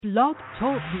Blog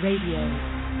Talk Radio.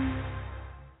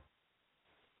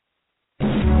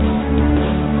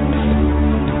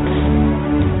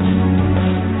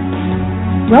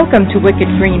 Welcome to Wicked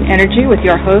Green Energy with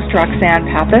your host, Roxanne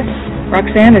Pappas.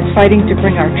 Roxanne is fighting to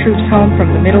bring our troops home from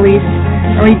the Middle East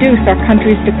and reduce our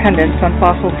country's dependence on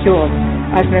fossil fuels.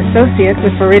 As an associate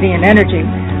with Viridian Energy,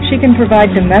 she can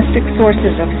provide domestic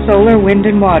sources of solar, wind,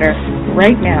 and water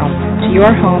right now to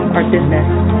your home or business.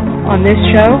 On this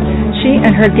show, she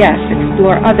and her guests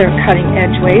explore other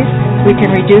cutting-edge ways we can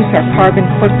reduce our carbon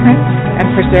footprint and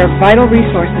preserve vital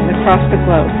resources across the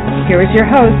globe. Here is your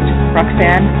host,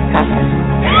 Roxanne Pappas.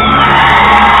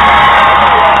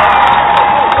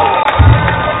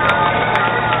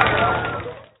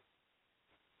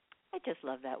 I just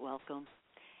love that welcome.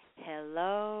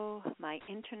 Hello, my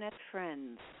internet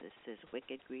friends. This is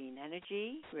Wicked Green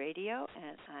Energy Radio,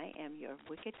 and I am your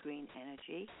Wicked Green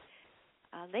Energy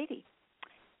lady.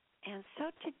 And so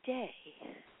today,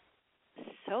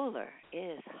 solar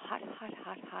is hot, hot,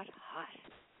 hot, hot, hot.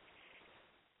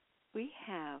 We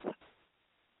have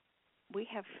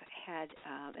had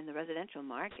in the residential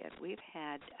market, we've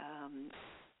had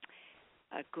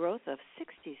a growth of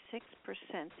 66%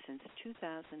 since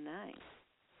 2009.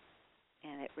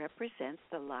 And it represents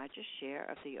the largest share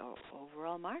of the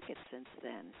overall market since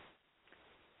then.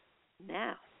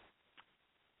 Now,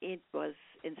 it was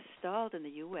installed in the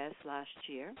U.S. last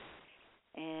year,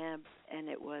 and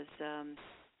it was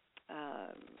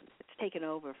it's taken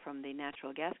over from the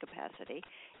natural gas capacity.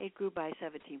 It grew by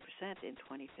 17% in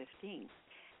 2015.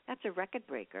 That's a record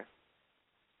breaker.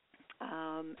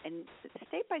 And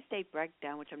state-by-state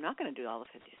breakdown, which I'm not going to do all the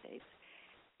 50 states,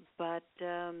 but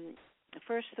the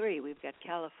first three, we've got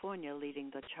California leading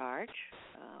the charge.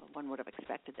 One would have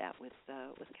expected that with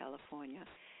California.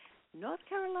 North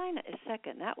Carolina is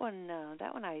second. That one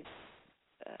I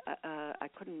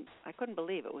couldn't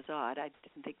believe. It was odd. I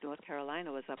didn't think North Carolina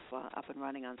was up and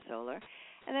running on solar.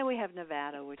 And then we have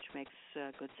Nevada, which makes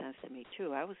good sense to me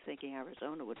too. I was thinking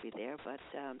Arizona would be there, but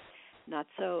not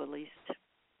so. At least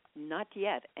not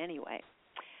yet. Anyway.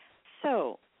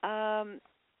 So,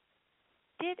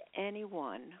 did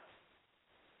anyone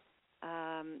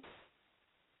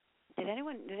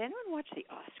watch the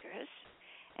Oscars?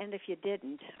 And if you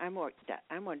didn't, I'm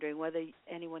wondering whether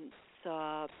anyone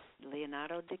saw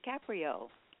Leonardo DiCaprio.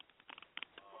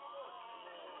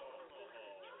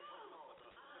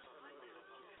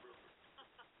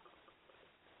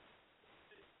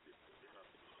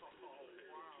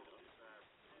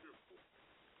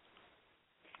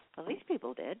 Well, these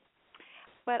people did.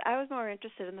 But I was more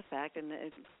interested in the fact,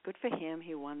 and good for him,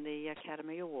 he won the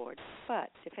Academy Award. But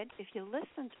if you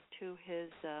listened to his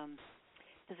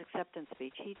acceptance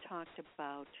speech, he talked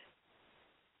about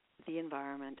the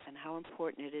environment and how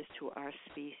important it is to our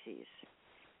species.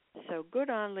 So good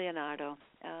on Leonardo.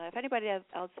 If anybody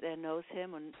else there knows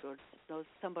him or knows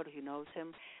somebody who knows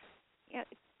him,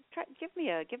 give me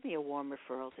a warm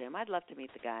referral to him. I'd love to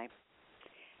meet the guy.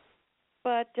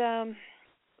 But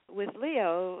with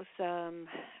Leo's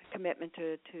commitment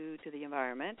to the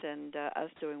environment and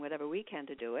us doing whatever we can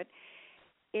to do it,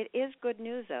 it is good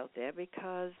news out there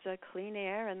because clean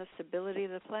air and the stability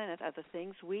of the planet are the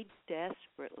things we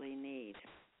desperately need.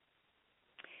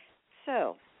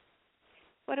 So,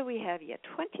 what do we have here?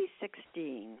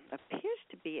 2016 appears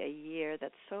to be a year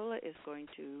that solar is going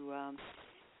to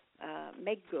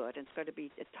make good, and it's going to be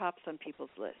it tops on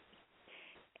people's lists.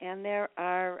 And there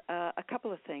are a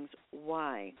couple of things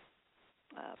why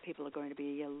people are going to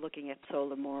be looking at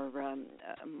solar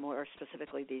more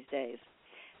specifically these days.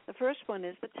 The first one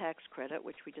is the tax credit,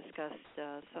 which we discussed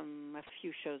a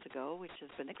few shows ago, which has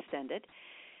been extended.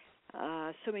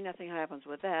 Assuming nothing happens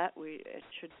with that, it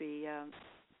should be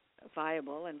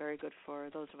viable and very good for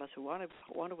those of us who want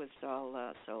to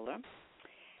install solar.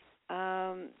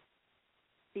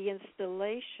 The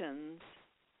installation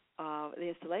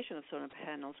of solar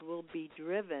panels will be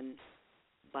driven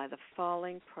by the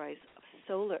falling price of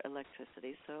solar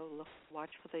electricity. So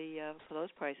watch for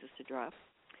those prices to drop.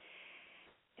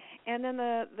 And then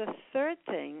the third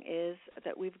thing is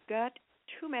that we've got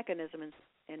two mechanisms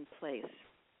in place.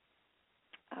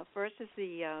 First is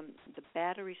the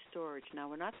battery storage. Now,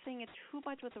 we're not seeing it too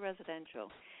much with the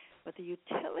residential, but the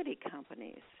utility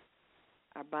companies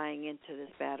are buying into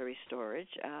this battery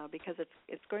storage because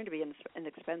it's going to be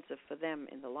inexpensive for them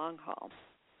in the long haul.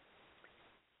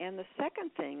 And the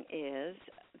second thing is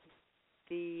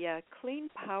the Clean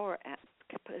Power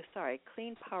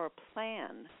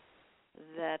Plan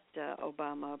that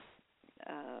Obama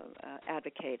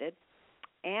advocated,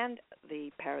 and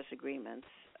the Paris agreements.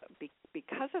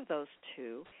 Because of those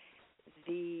two,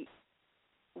 we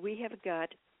have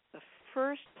got the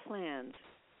first plans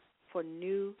for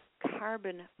new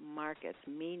carbon markets,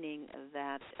 meaning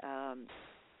that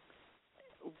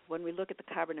when we look at the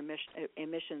carbon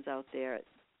emissions out there,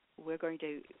 we're going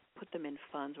to put them in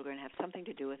funds. We're going to have something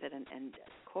to do with it, and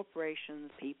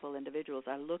corporations, people, individuals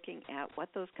are looking at what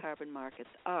those carbon markets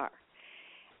are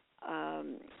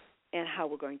and how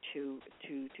we're going to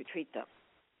treat them.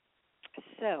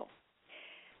 So,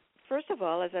 first of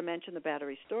all, as I mentioned, the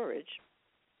battery storage,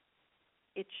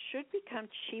 it should become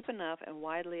cheap enough and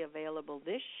widely available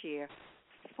this year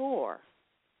for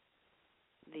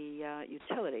the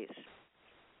utilities.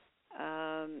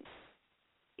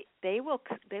 They will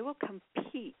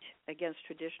compete against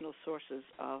traditional sources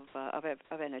of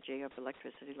energy, of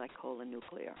electricity, like coal and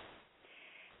nuclear.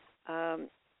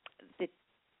 The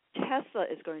Tesla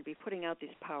is going to be putting out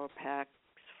these power packs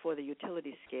for the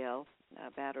utility scale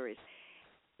batteries.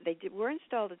 They were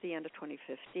installed at the end of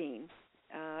 2015,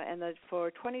 and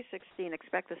for 2016,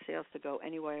 expect the sales to go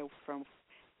anywhere from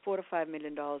 $4 to $5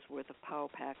 million worth of power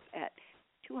packs at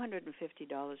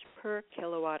 $250 per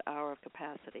kilowatt hour of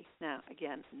capacity. Now,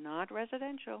 again, not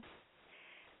residential.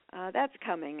 That's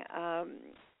coming.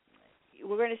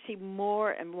 We're going to see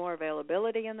more and more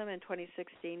availability in them in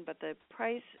 2016, but the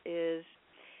price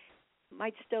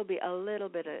might still be a little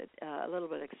bit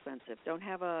expensive. Don't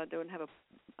have a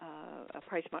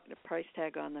price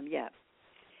tag on them yet.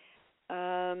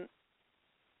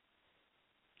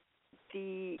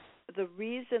 The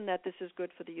reason that this is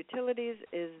good for the utilities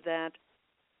is that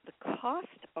the cost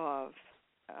of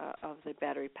the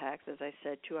battery packs, as I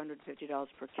said, $250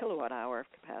 per kilowatt hour of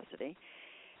capacity,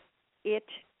 it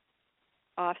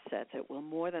will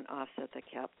more than offset the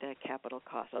capital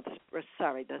cost.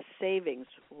 The savings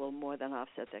will more than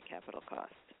offset the capital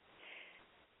cost.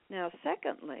 Now,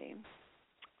 secondly,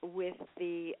 with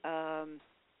the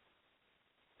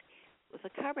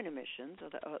carbon emissions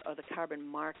or the carbon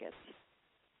markets.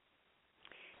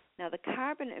 Now, the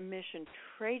carbon emission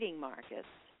trading markets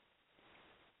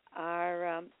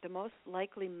are the most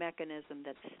likely mechanism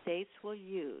that states will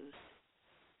use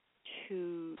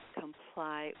to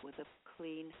comply with a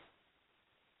clean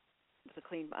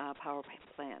power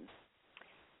plan,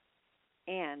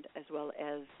 and as well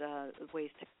as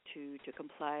ways to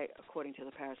comply according to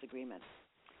the Paris Agreement.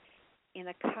 In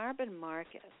a carbon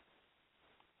market,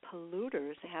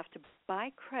 polluters have to buy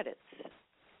credits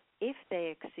if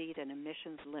they exceed an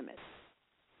emissions limit,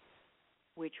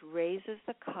 which raises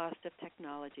the cost of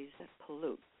technologies that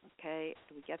pollute. Okay,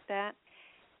 do we get that?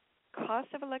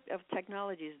 Cost of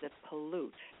technologies that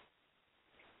pollute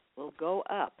will go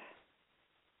up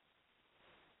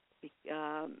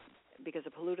because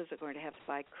the polluters are going to have to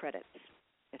buy credits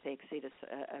if they exceed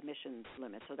emissions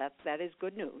limit. So that is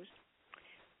good news.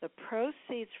 The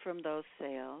proceeds from those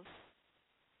sales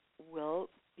will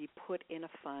be put in a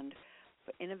fund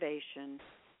for innovation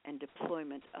and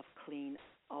deployment of clean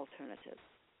alternatives.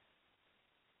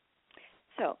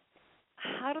 So,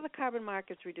 how do the carbon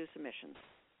markets reduce emissions?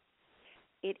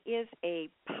 It is a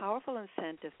powerful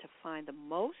incentive to find the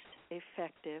most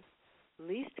effective,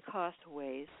 least cost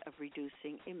ways of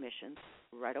reducing emissions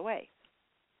right away.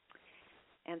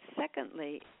 And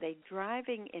secondly, they're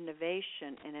driving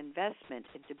innovation and investment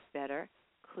into better,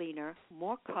 cleaner,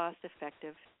 more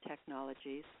cost-effective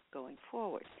technologies going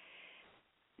forward.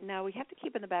 Now, we have to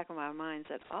keep in the back of our minds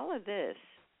that all of this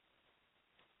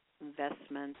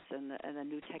investments and the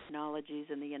new technologies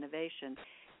and the innovation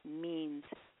means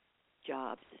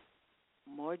jobs,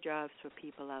 more jobs for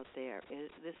people out there.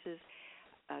 This is,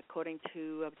 according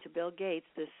to Bill Gates,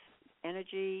 this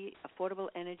affordable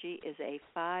energy is a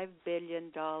 $5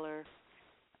 billion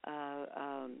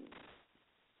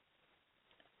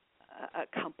a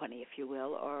company, if you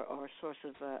will, or source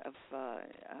of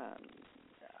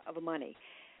money.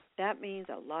 That means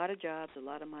a lot of jobs, a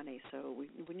lot of money. So we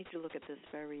need to look at this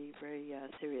very, very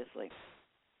seriously.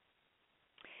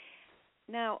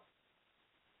 Now,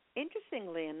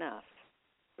 interestingly enough,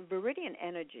 Viridian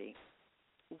Energy,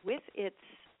 with its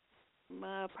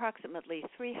approximately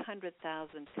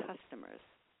 300,000 customers,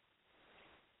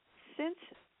 since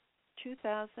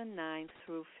 2009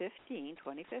 through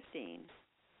 2015,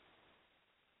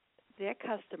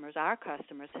 our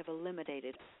customers have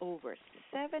eliminated over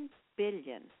 7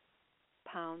 billion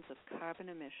pounds of carbon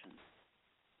emissions.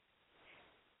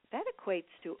 That equates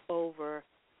to over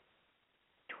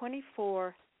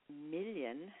 24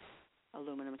 million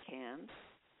aluminum cans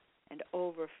and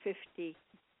over 50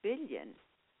 billion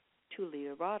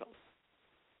 2-liter bottles.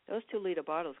 Those 2-liter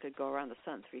bottles could go around the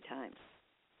sun 3 times.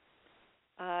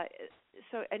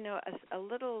 So I know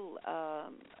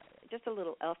just a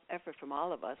little effort from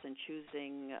all of us in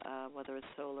choosing whether it's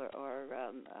solar or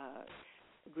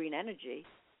green energy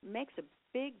makes a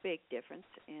big, big difference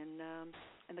in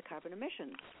the carbon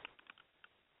emissions.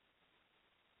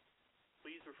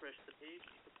 Please refresh the page.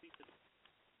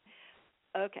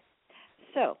 Okay.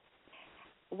 So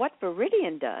what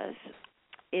Viridian does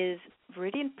is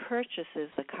Viridian purchases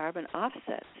the carbon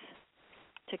offsets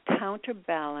to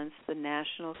counterbalance the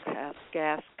national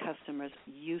gas customers'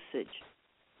 usage.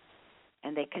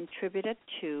 And they contribute it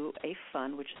to a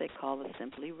fund which they call the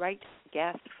Simply Right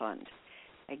Gas Fund.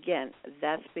 Again,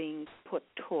 that's being put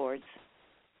towards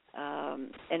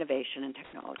innovation and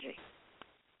technology.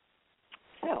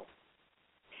 So,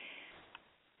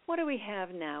 what do we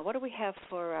have now? What do we have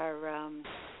for our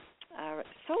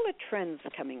solar trends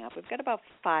coming up? We've got about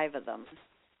 5 of them.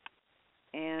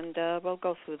 And we'll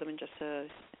go through them in just a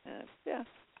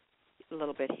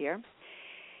little bit here.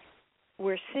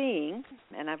 We're seeing,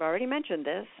 and I've already mentioned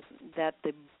this, that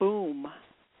the boom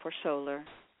for solar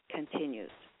continues.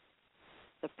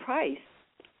 The price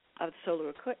of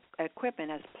solar equipment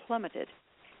has plummeted,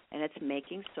 and it's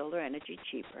making solar energy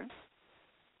cheaper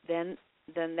than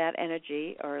that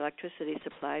energy or electricity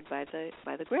supplied by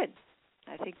the grid.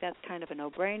 I think that's kind of a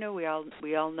no-brainer. We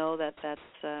all know that's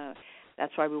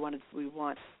why we want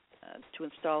to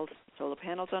install solar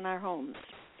panels on our homes.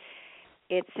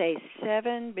 It's a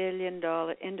 $7 billion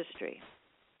industry.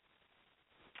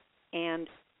 And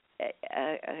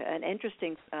an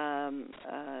interesting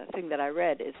thing that I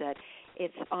read is that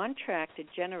it's on track to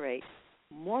generate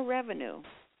more revenue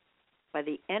by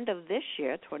the end of this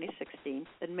year, 2016,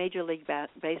 than Major League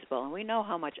Baseball. And we know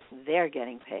how much they're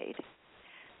getting paid.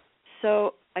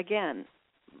 So, again,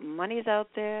 money's out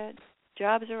there,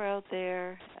 jobs are out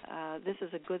there. This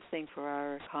is a good thing for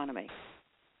our economy.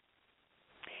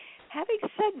 Having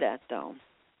said that, though,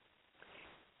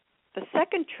 the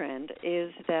second trend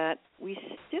is that we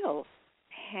still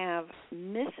have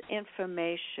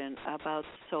misinformation about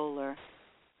solar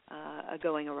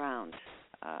going around.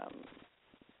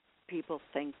 People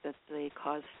think that they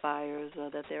cause fires, or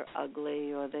that they're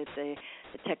ugly, or that the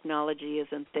technology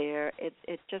isn't there.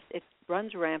 It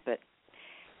runs rampant,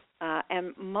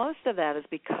 and most of that is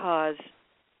because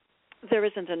there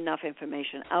isn't enough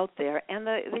information out there, and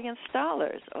the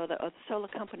installers or the solar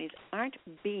companies aren't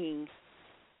being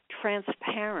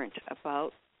transparent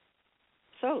about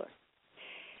solar.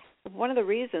 One of the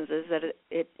reasons is that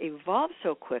it evolves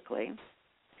so quickly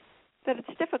that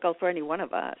it's difficult for any one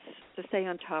of us to stay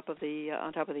on top of the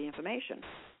information.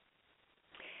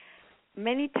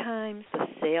 Many times the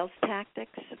sales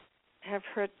tactics have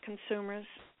hurt consumers.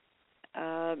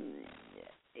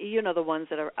 The ones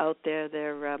that are out there,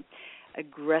 they're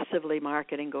aggressively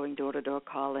marketing, going door-to-door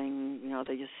calling.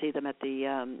 You see them at the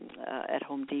at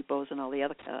Home Depots and all the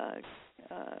other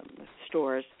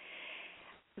stores.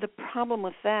 The problem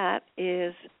with that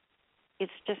is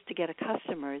it's just to get a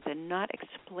customer. They're not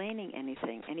explaining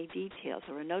anything, any details.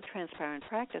 There are no transparent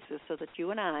practices so that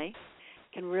you and I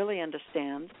can really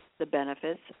understand the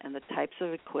benefits and the types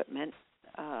of equipment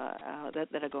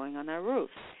that are going on our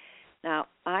roofs. Now,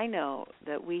 I know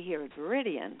that we here at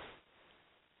Viridian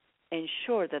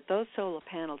ensure that those solar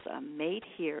panels are made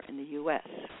here in the U.S.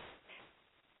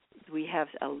 We have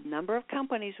a number of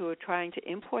companies who are trying to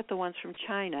import the ones from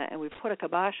China, and we've put a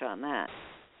kibosh on that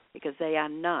because they are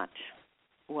not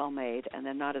well made, and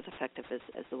they're not as effective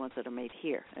as the ones that are made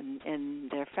here. And in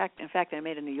fact, they're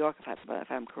made in New York,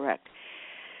 if I'm correct.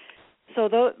 So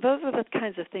those are the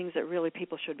kinds of things that really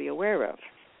people should be aware of.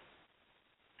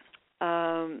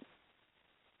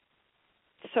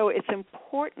 So it's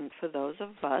important for those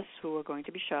of us who are going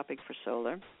to be shopping for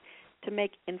solar to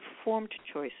make informed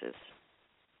choices.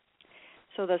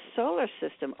 So the solar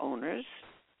system owners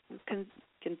can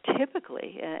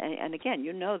typically, and again,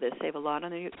 you know this, save a lot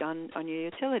on your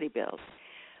utility bills.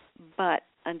 But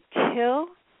until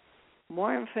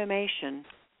more information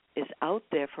is out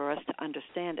there for us to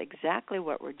understand exactly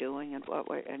what we're doing and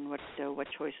what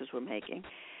choices we're making,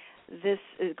 this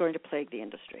is going to plague the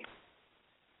industry.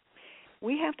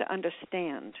 We have to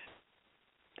understand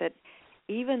that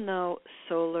even though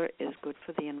solar is good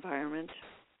for the environment,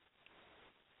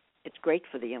 it's great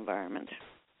for the environment,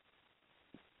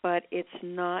 but it's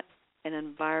not an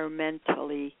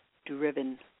environmentally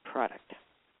driven product.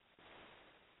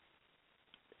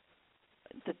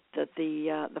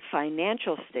 The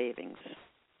financial savings,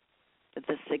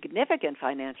 the significant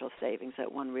financial savings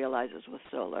that one realizes with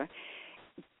solar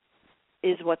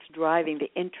is what's driving the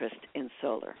interest in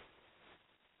solar.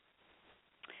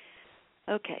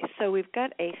 Okay, so we've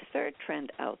got a third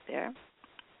trend out there.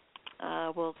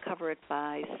 We'll cover it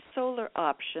by solar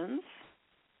options.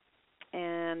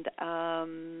 And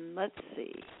let's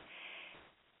see.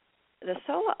 The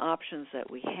solar options that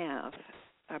we have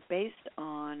are based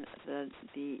on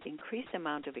the increased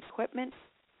amount of equipment,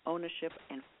 ownership,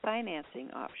 and financing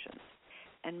options.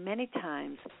 And many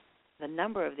times the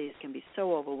number of these can be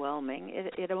so overwhelming,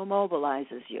 it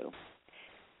immobilizes you.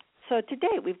 So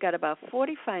today we've got about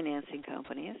 40 financing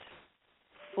companies,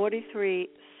 43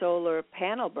 solar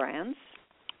panel brands,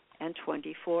 and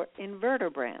 24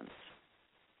 inverter brands.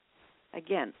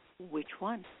 Again, which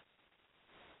one?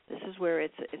 This is where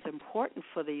it's important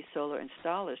for the solar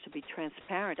installers to be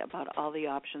transparent about all the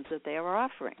options that they are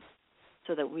offering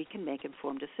so that we can make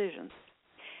informed decisions.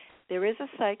 There is a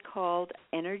site called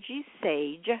Energy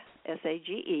Sage,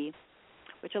 S-A-G-E,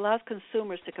 which allows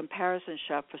consumers to comparison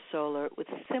shop for solar with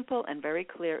simple and very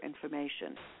clear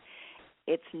information.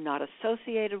 It's not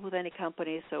associated with any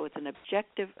company, so it's an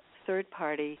objective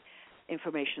third-party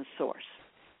information source.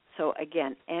 So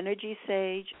again, Energy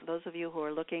Sage, those of you who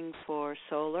are looking for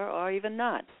solar or even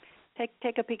not,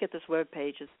 take a peek at this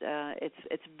webpage.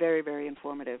 It's very, very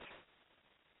informative.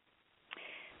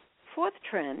 Fourth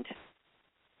trend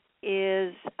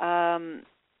is that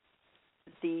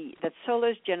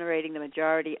solar is generating the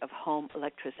majority of home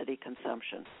electricity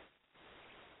consumption.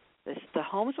 The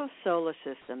homes with solar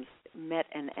systems met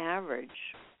an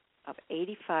average of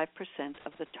 85%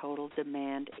 of the total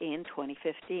demand in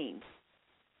 2015.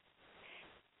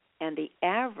 And the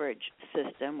average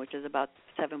system, which is about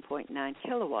 7.9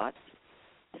 kilowatts,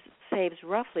 saves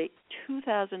roughly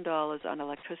 $2,000 on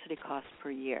electricity costs per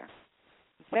year.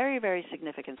 Very, very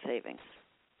significant savings.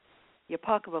 Your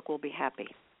pocketbook will be happy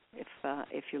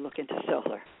if you look into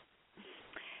solar.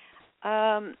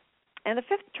 And the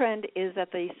fifth trend is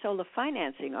that the solar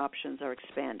financing options are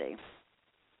expanding.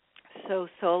 So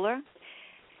solar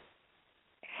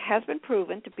has been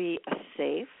proven to be a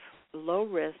safe, low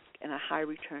risk, and a high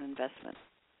return investment.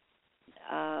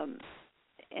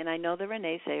 And I know there are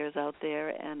naysayers out there,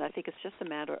 and I think it's just a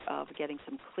matter of getting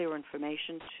some clear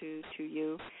information to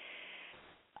you.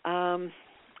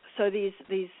 So these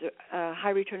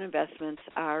high return investments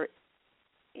are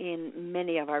in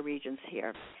many of our regions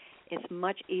here. It's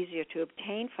much easier to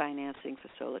obtain financing for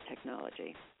solar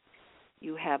technology.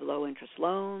 You have low interest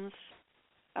loans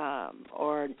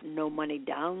or no money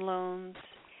down loans.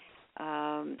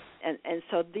 And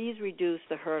so these reduce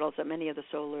the hurdles that many of the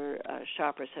solar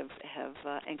shoppers have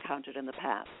encountered in the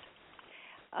past.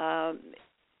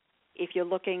 If you're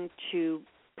looking to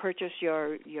purchase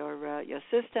your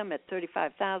system at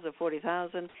 $35,000,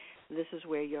 $40,000, this is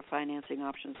where your financing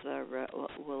options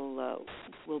will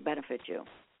benefit you,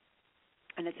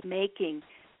 and it's making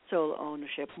solar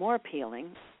ownership more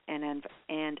appealing and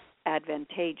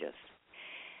advantageous.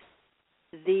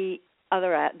 The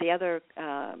other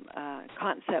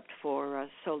concept for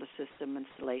solar system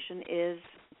installation is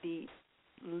the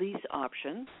lease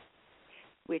option,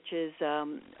 which is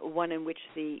one in which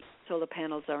the solar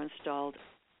panels are installed,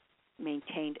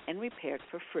 maintained, and repaired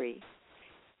for free.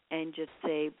 And just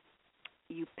say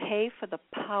you pay for the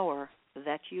power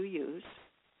that you use,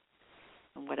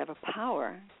 and whatever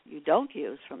power you don't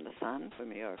use from the sun,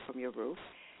 from your roof,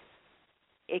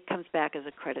 it comes back as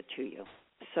a credit to you.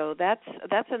 So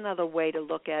that's another way to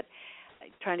look at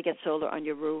trying to get solar on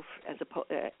your roof.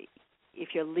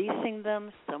 If you're leasing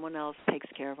them, someone else takes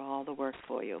care of all the work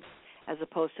for you, as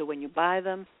opposed to when you buy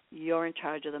them, you're in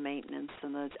charge of the maintenance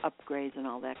and the upgrades and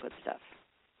all that good stuff.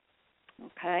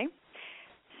 Okay,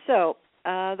 so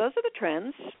those are the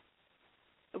trends.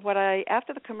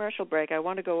 After the commercial break, I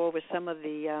want to go over some of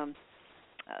the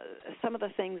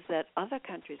things that other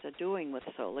countries are doing with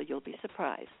solar. You'll be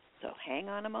surprised. So hang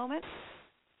on a moment.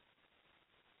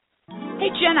 Hey,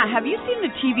 Jenna, have you seen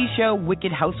the TV show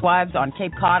Wicked Housewives on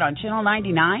Cape Cod on Channel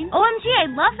 99? OMG, I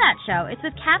love that show. It's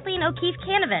with Kathleen O'Keefe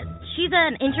Canavas. She's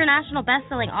an international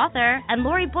best-selling author, and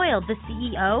Lori Boyle, the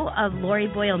CEO of Lori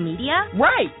Boyle Media.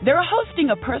 Right. They're hosting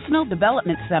a personal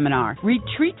development seminar,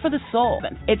 Retreat for the Soul.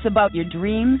 It's about your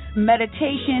dreams,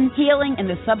 meditation, healing, and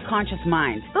the subconscious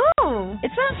mind. Ooh.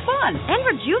 It sounds fun. And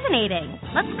rejuvenating.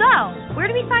 Let's go. Where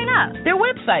do we sign up? Their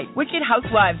website, Wicked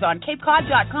Housewives on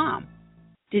CapeCod.com.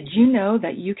 Did you know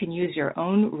that you can use your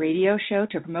own radio show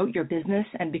to promote your business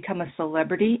and become a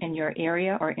celebrity in your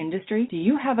area or industry? Do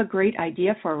you have a great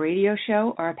idea for a radio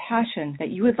show or a passion that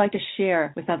you would like to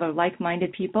share with other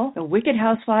like-minded people? The Wicked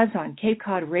Housewives on Cape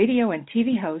Cod radio and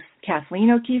TV hosts Kathleen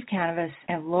O'Keefe Canavas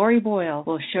and Lori Boyle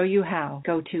will show you how.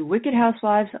 Go to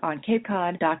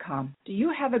wickedhousewivesonCapeCod.com. Do you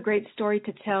have a great story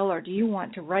to tell, or do you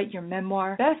want to write your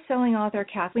memoir? Best-selling author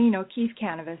Kathleen O'Keefe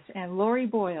Canavas and Lori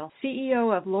Boyle,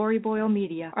 CEO of Lori Boyle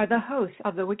Media, are the hosts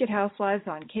of the Wicked Housewives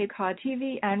on Cape Cod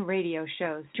TV and radio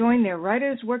shows. Join their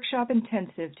Writers Workshop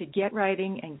Intensive to get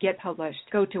writing and get published.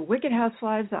 Go to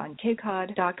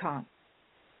wickedhousewivesonCapeCod.com.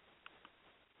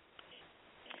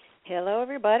 Hello,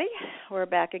 everybody. We're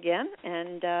back again,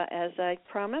 and as I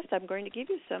promised, I'm going to give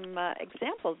you some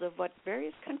examples of what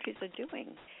various countries are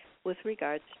doing with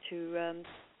regards to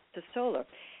solar,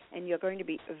 and you're going to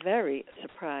be very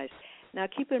surprised. Now,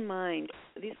 keep in mind,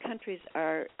 these countries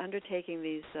are undertaking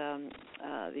these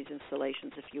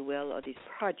installations, if you will, or these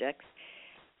projects,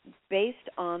 based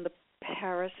on the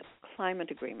Paris Climate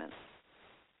Agreement.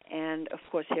 And, of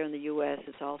course, here in the U.S.,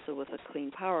 it's also with a Clean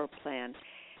Power Plan.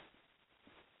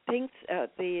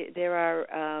 There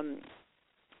are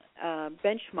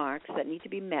benchmarks that need to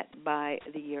be met by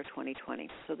the year 2020.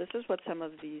 So this is what some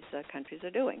of these countries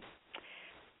are doing.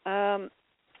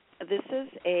 This is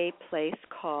a place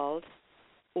called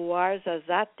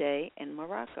Ouarzazate in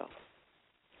Morocco.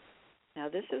 Now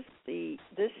this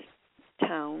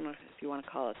town, if you want to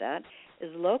call it that,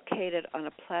 is located on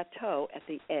a plateau at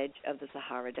the edge of the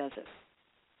Sahara Desert.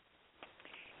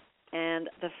 And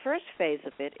the first phase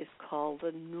of it is called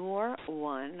the Noor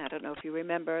 1. I don't know if you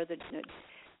remember the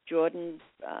Jordan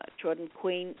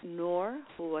Queen Noor,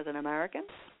 who was an American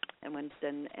and went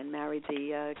and married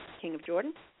the King of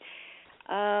Jordan.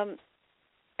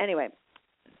 Anyway,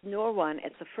 Noor 1,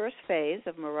 it's the first phase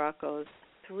of Morocco's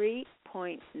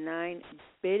 $3.9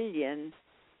 billion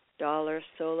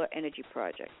solar energy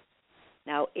project.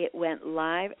 Now, it went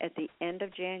live at the end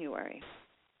of January.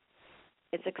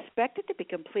 It's expected to be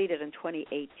completed in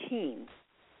 2018.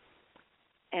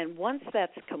 And once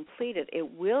that's completed,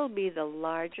 it will be the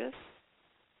largest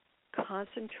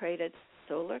concentrated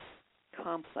solar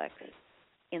complex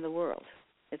in the world.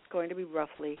 It's going to be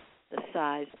roughly the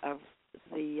size of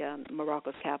the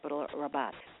Morocco's capital,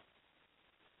 Rabat.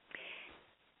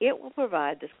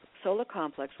 This solar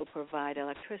complex will provide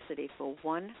electricity for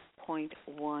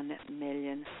 1.1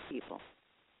 million people.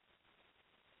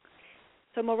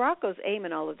 So Morocco's aim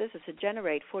in all of this is to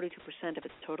generate 42% of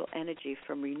its total energy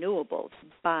from renewables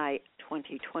by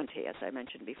 2020, as I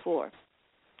mentioned before.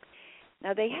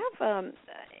 Now, they have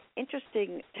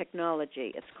interesting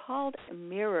technology. It's called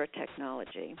mirror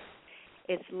technology.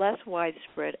 It's less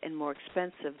widespread and more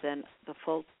expensive than the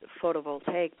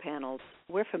photovoltaic panels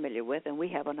we're familiar with and we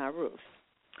have on our roofs.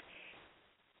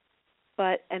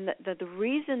 The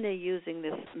reason they're using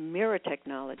this mirror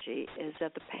technology is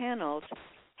that the panels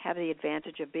have the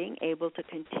advantage of being able to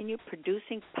continue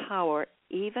producing power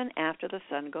even after the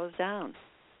sun goes down.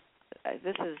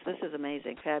 This is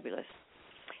amazing, fabulous.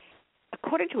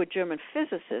 According to a German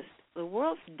physicist, the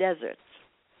world's deserts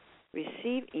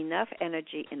receive enough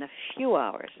energy in a few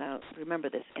hours. Now, remember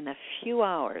this, in a few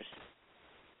hours,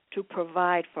 to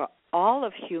provide for all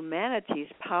of humanity's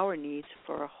power needs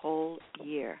for a whole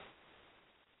year.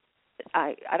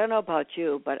 I don't know about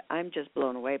you, but I'm just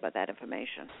blown away by that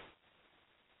information.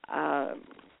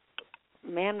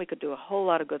 Man, we could do a whole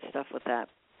lot of good stuff with that.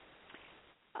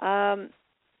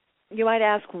 You might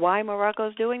ask why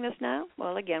Morocco's doing this now.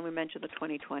 Well, again, we mentioned the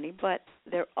 2020, but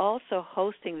they're also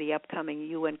hosting the upcoming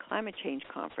UN Climate Change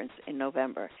Conference in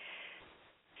November.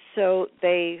 So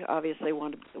they obviously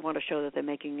want to show that they're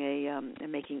making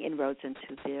inroads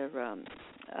into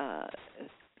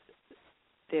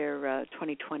their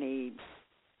 2020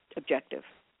 objective.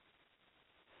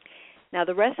 Now,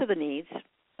 the rest of the needs,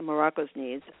 Morocco's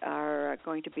needs, are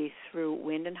going to be through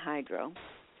wind and hydro,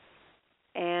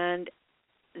 and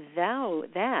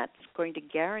that's going to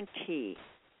guarantee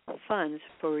funds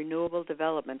for renewable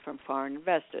development from foreign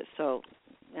investors. So,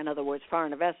 in other words,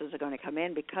 foreign investors are going to come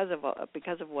in because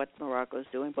of what Morocco is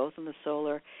doing, both in the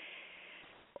solar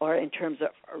or in terms of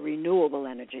renewable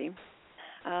energy.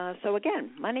 So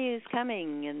again, money is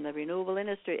coming in the renewable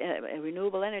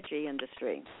energy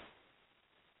industry.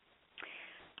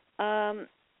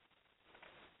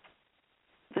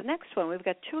 The next one, we've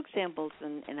got two examples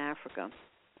in Africa.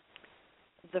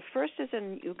 The first is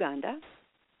in Uganda,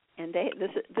 and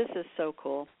this is so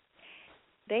cool.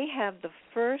 They have the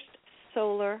first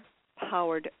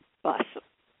solar-powered bus.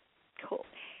 Cool.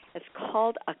 It's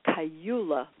called a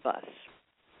Kayula bus,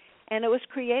 and it was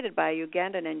created by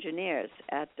Ugandan engineers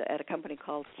at a company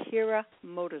called Kira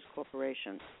Motors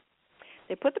Corporation.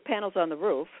 They put the panels on the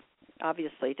roof,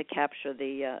 obviously, to capture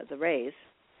the rays.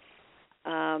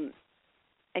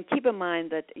 And keep in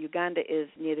mind that Uganda is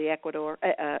near the equator.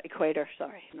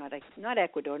 Sorry, not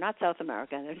Ecuador, not South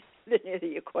America. They're near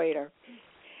the equator.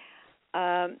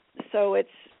 So it's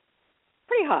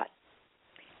pretty hot.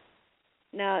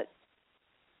 Now,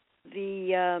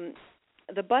 the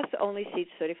bus only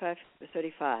seats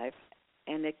 35,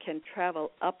 and it can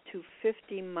travel up to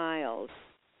 50 miles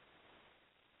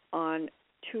on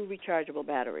 2 rechargeable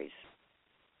batteries,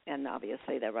 and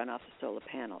obviously they run off the solar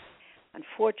panels.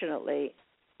 Unfortunately,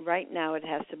 right now it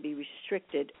has to be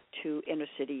restricted to inner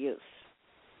city use.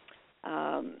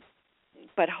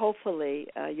 but hopefully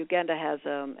Uganda has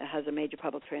a major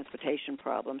public transportation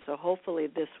problem. So hopefully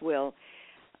this will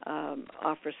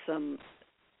offer some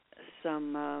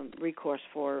recourse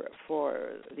for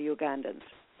the Ugandans.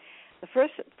 The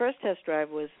first test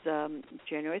drive was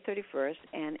January 31st,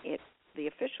 and the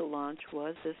official launch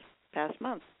was this past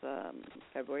month,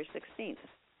 February 16th.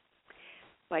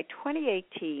 By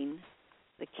 2018,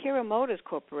 the Kira Motors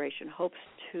Corporation hopes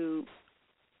to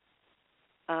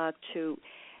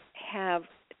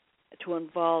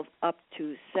involve up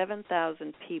to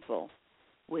 7,000 people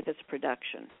with its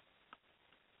production.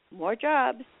 More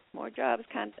jobs. I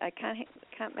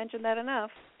can't mention that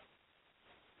enough.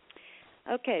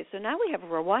 Okay, so now we have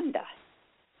Rwanda.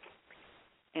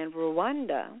 And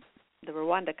the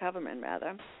Rwanda government,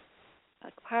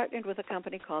 partnered with a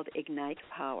company called Ignite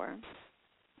Power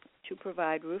to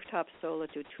provide rooftop solar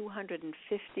to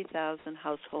 250,000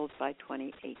 households by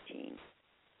 2018.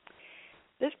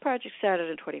 This project started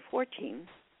in 2014,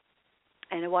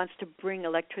 and it wants to bring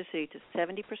electricity to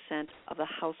 70% of the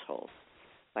households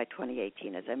by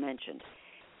 2018, as I mentioned.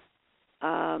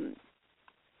 And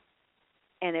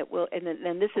it will, and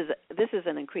this is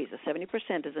an increase. The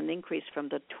 70% is an increase from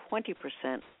the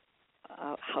 20%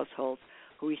 households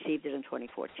who received it in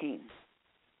 2014.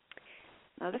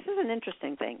 Now, this is an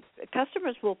interesting thing.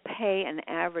 Customers will pay an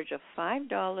average of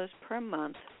 $5 per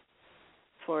month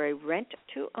for a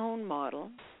rent-to-own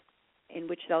model in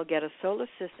which they'll get a solar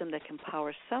system that can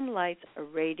power some lights, a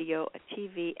radio, a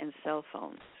TV, and cell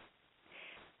phones.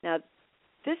 Now,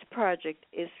 this project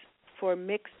is for a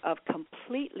mix of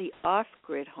completely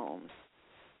off-grid homes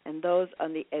and those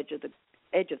on the edge of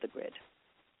the grid.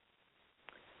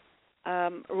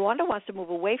 Rwanda wants to move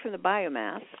away from the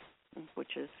biomass,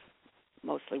 which is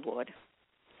mostly wood,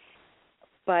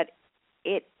 but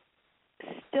it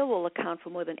still will account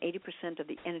for more than 80% of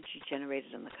the energy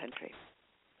generated in the country.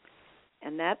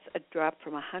 And that's a drop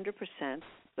from 100%.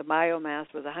 The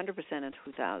biomass was 100% in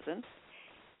 2000,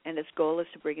 and its goal is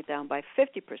to bring it down by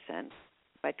 50%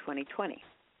 by 2020.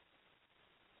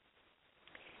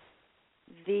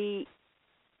 The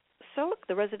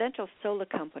residential solar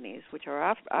companies, which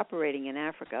are operating in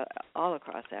Africa, all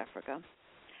across Africa,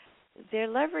 they're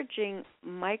leveraging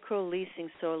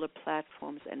micro-leasing solar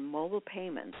platforms and mobile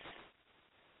payments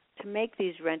to make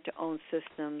these rent-to-own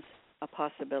systems a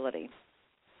possibility.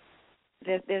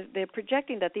 They're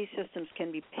projecting that these systems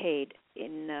can be paid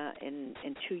in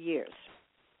 2 years.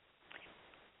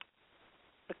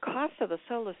 The cost of the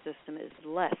solar system is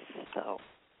less, though,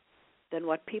 than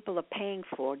what people are paying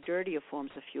for dirtier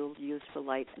forms of fuel used for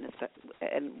light,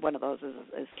 and one of those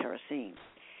is kerosene.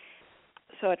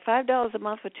 So at $5 a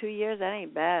month for 2 years, that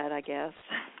ain't bad, I guess.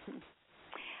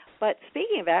 But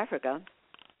speaking of Africa,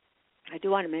 I do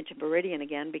want to mention Viridian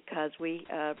again because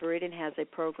Viridian has a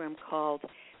program called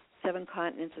 7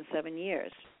 Continents in 7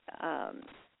 Years.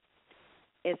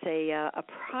 It's a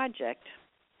project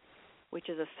which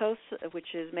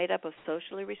is made up of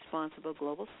socially responsible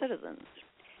global citizens,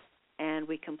 and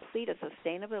we complete a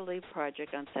sustainability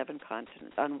project on 7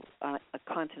 continents, on a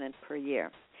continent per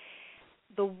year.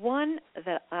 The one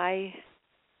that I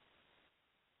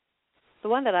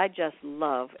just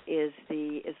love is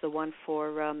the one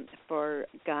for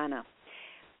Ghana.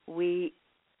 We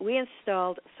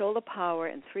installed solar power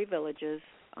in 3 villages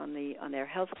on their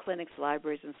health clinics,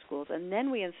 libraries, and schools, and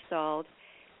then we installed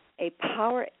a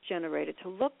power generator to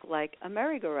look like a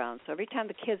merry-go-round. So every time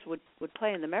the kids would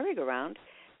play in the merry-go-round,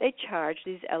 they charged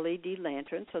these LED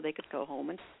lanterns so they could go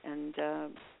home and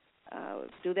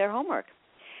do their homework.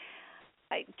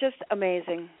 Just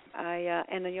amazing.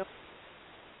 And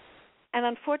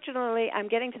unfortunately, I'm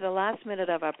getting to the last minute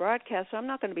of our broadcast, so I'm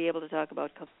not going to be able to talk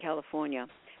about California,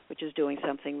 which is doing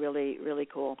something really, really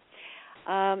cool.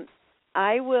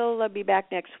 I will be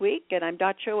back next week, and I'm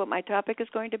not sure what my topic is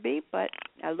going to be, but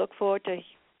I look forward to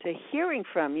hearing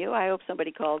from you. I hope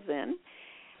somebody calls in.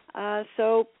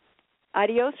 So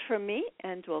adios from me,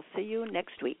 and we'll see you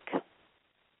next week.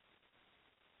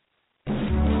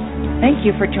 Thank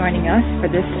you for joining us for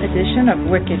this edition of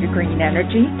Wicked Green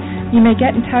Energy. You may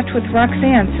get in touch with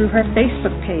Roxanne through her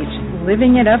Facebook page,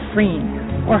 Living It Up Green,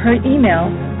 or her email,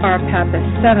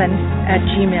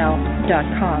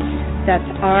 rpappas7@gmail.com. That's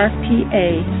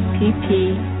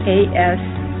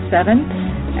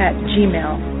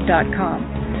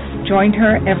rpappas7@gmail.com. Join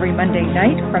her every Monday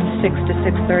night from 6 to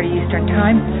 6:30 Eastern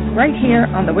Time, right here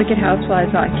on the Wicked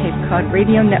Housewives on Cape Cod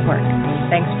Radio Network.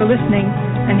 Thanks for listening,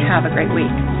 and have a great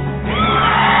week.